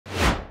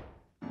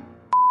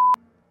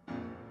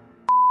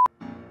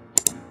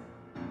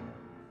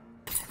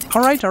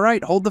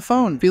Alright, hold the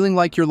phone. Feeling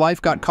like your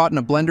life got caught in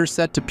a blender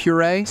set to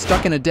puree?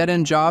 Stuck in a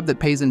dead-end job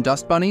that pays in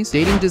dust bunnies?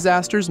 Dating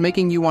disasters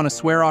making you want to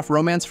swear off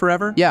romance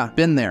forever? Yeah,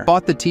 been there.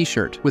 Bought the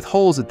t-shirt, with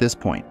holes at this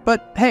point.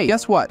 But hey,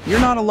 guess what? You're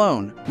not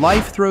alone.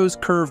 Life throws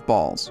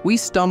curveballs. We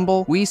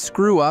stumble, we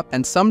screw up,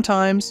 and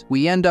sometimes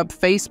we end up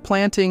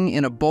face-planting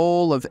in a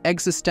bowl of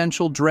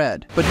existential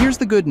dread. But here's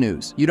the good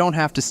news. You don't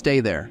have to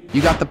stay there.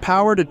 You got the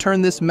power to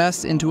turn this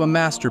mess into a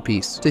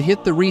masterpiece, to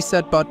hit the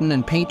reset button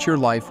and paint your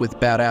life with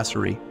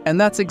badassery. And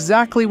that's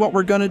exactly what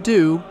we're gonna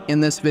do in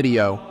this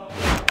video.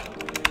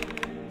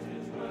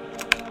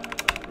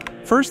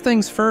 First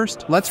things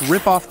first, let's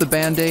rip off the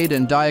band-aid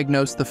and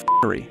diagnose the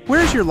f***ery.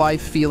 Where's your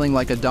life feeling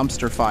like a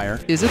dumpster fire?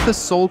 Is it the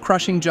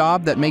soul-crushing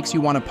job that makes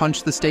you want to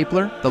punch the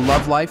stapler? The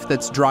love life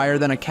that's drier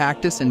than a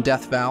cactus in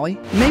Death Valley?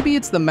 Maybe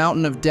it's the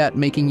mountain of debt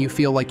making you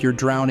feel like you're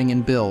drowning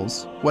in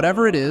bills.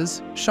 Whatever it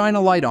is, shine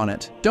a light on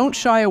it. Don't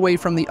shy away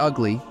from the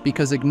ugly,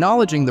 because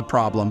acknowledging the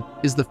problem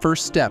is the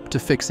first step to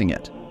fixing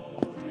it.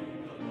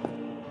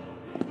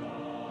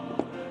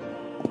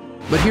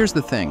 But here's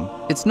the thing,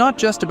 it's not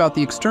just about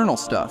the external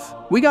stuff.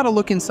 We gotta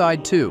look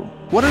inside too.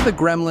 What are the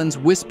gremlins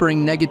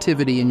whispering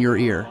negativity in your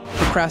ear?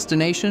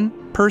 Procrastination?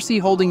 Percy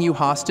holding you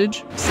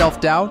hostage?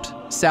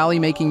 Self-doubt? Sally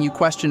making you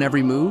question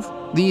every move?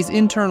 These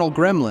internal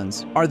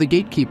gremlins are the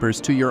gatekeepers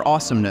to your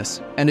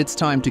awesomeness, and it's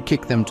time to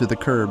kick them to the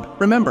curb.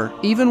 Remember,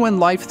 even when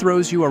life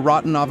throws you a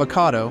rotten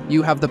avocado,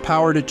 you have the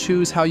power to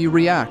choose how you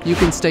react. You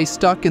can stay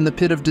stuck in the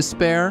pit of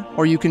despair,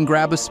 or you can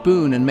grab a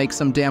spoon and make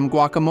some damn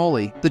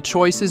guacamole. The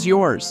choice is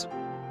yours.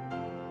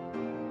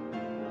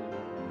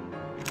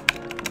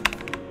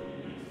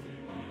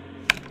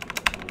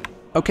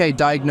 Okay,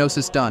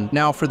 diagnosis done.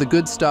 Now for the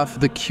good stuff,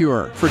 the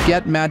cure.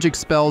 Forget magic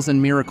spells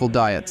and miracle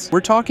diets.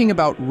 We're talking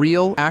about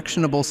real,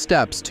 actionable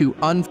steps to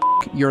unf***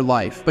 your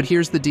life. But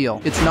here's the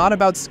deal. It's not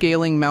about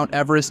scaling Mount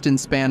Everest in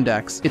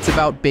spandex. It's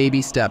about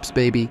baby steps,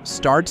 baby.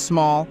 Start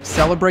small,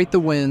 celebrate the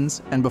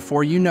wins, and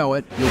before you know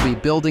it, you'll be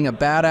building a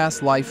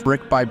badass life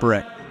brick by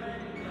brick.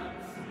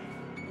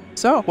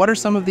 So, what are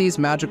some of these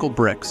magical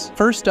bricks?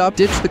 First up,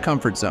 ditch the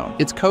comfort zone.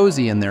 It's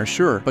cozy in there,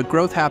 sure, but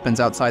growth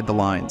happens outside the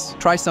lines.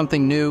 Try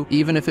something new,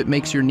 even if it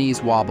makes your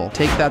knees wobble.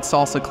 Take that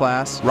salsa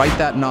class, write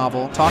that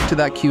novel, talk to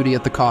that cutie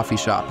at the coffee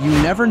shop. You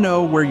never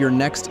know where your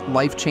next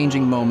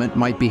life-changing moment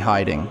might be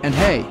hiding. And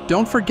hey,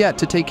 don't forget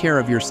to take care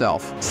of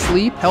yourself.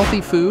 Sleep,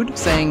 healthy food,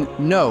 saying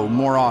no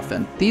more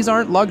often. These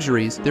aren't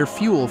luxuries, they're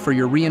fuel for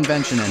your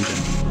reinvention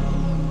engine.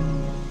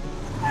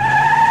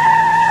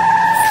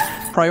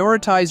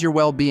 Prioritize your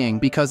well-being,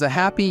 because a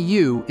happy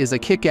you is a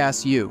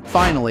kick-ass you.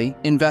 Finally,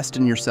 invest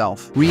in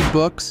yourself. Read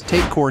books,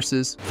 take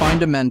courses,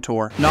 find a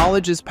mentor.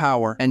 Knowledge is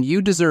power, and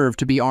you deserve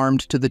to be armed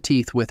to the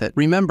teeth with it.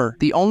 Remember,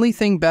 the only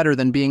thing better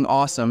than being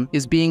awesome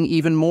is being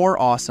even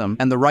more awesome,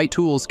 and the right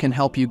tools can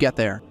help you get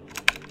there.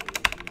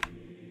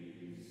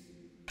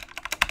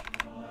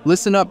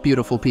 Listen up,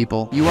 beautiful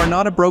people. You are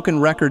not a broken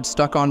record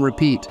stuck on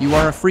repeat. You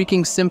are a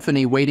freaking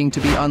symphony waiting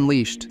to be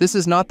unleashed. This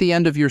is not the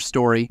end of your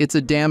story. It's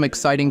a damn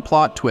exciting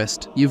plot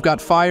twist. You've got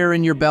fire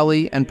in your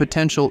belly and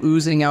potential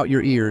oozing out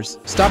your ears.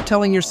 Stop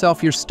telling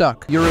yourself you're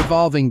stuck. You're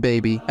evolving,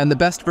 baby, and the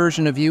best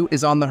version of you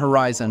is on the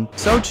horizon.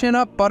 So chin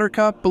up,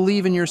 buttercup.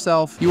 Believe in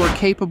yourself. You are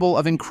capable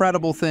of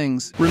incredible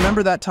things.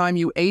 Remember that time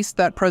you aced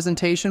that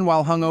presentation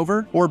while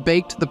hungover? Or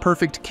baked the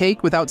perfect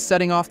cake without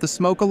setting off the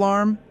smoke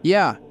alarm?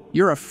 Yeah.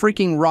 You're a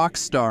freaking rock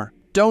star.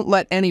 Don't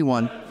let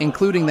anyone,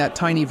 including that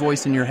tiny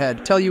voice in your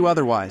head, tell you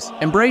otherwise.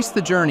 Embrace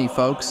the journey,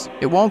 folks.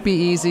 It won't be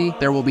easy,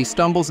 there will be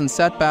stumbles and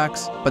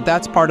setbacks, but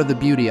that's part of the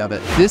beauty of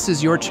it. This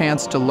is your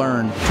chance to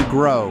learn, to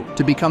grow,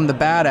 to become the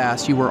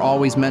badass you were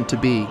always meant to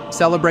be.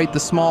 Celebrate the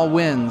small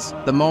wins,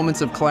 the moments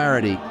of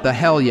clarity, the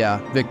hell yeah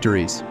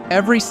victories.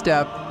 Every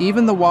step,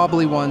 even the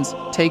wobbly ones,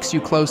 takes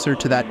you closer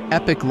to that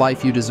epic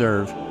life you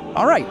deserve.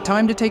 Alright,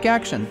 time to take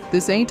action.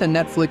 This ain't a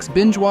Netflix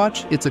binge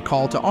watch, it's a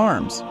call to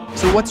arms.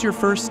 So what's your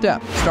first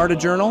step? Start a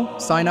journal?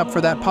 Sign up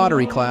for that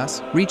pottery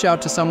class? Reach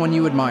out to someone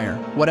you admire?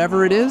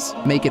 Whatever it is,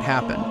 make it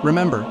happen.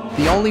 Remember,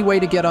 the only way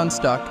to get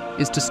unstuck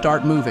is to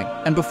start moving.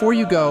 And before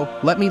you go,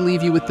 let me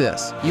leave you with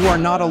this. You are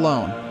not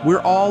alone. We're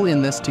all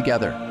in this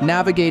together,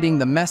 navigating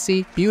the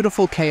messy,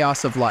 beautiful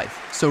chaos of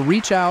life. So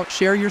reach out,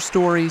 share your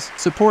stories,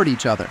 support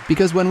each other.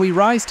 Because when we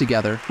rise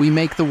together, we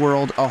make the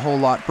world a whole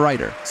lot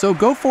brighter. So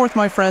go forth,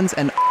 my friends,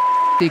 and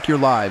take your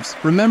lives.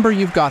 Remember,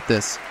 you've got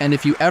this. And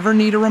if you ever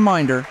need a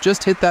reminder,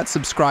 just hit that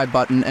subscribe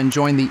button and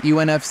join the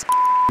UNF's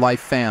Life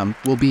fam.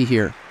 We'll be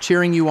here,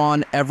 cheering you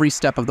on every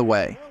step of the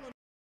way.